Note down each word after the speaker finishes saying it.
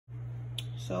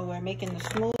So we're making the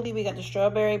smoothie. We got the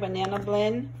strawberry banana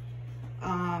blend.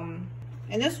 And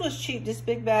this was cheap. This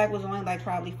big bag was only like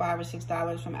probably $5 or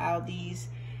 $6 from Aldi's.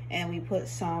 And we put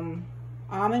some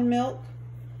almond milk.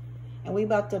 And we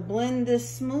about to blend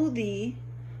this smoothie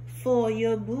for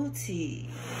your booty.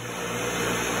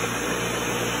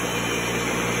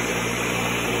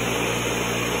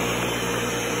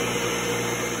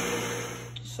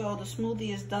 So the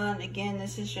smoothie is done. Again,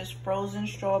 this is just frozen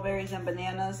strawberries and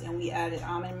bananas, and we added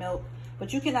almond milk.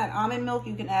 But you can add almond milk,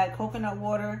 you can add coconut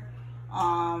water,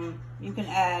 you can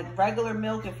add regular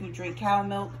milk if you drink cow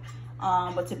milk.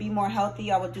 But to be more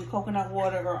healthy, I would do coconut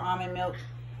water or almond milk.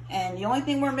 And the only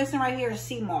thing we're missing right here is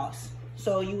sea moss.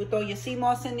 So you would throw your sea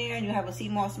moss in there and you have a sea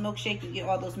moss milkshake. You get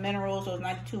all those minerals, those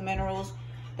 92 minerals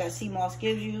that sea moss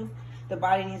gives you. The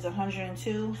body needs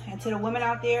 102. And to the women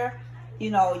out there,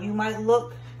 you know, you might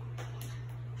look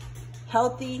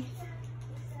healthy,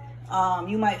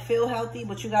 you might feel healthy,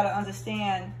 but you got to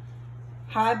understand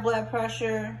high blood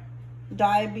pressure,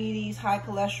 diabetes, high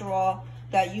cholesterol,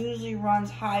 that usually runs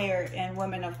higher in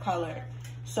women of color.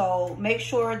 So make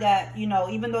sure that, you know,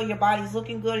 even though your body's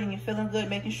looking good and you're feeling good,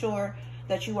 making sure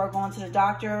that you are going to the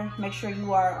doctor. Make sure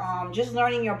you are just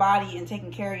learning your body and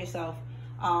taking care of yourself.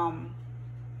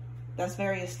 That's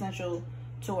very essential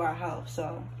to our health.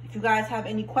 So if you guys have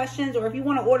any questions, or if you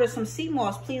want to order some sea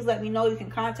moss, please let me know. You can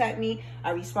contact me.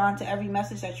 I respond to every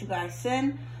message that you guys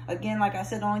send. Again, like I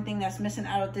said, the only thing that's missing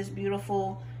out of this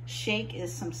beautiful shake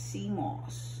is some sea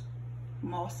moss.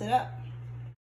 Moss it up.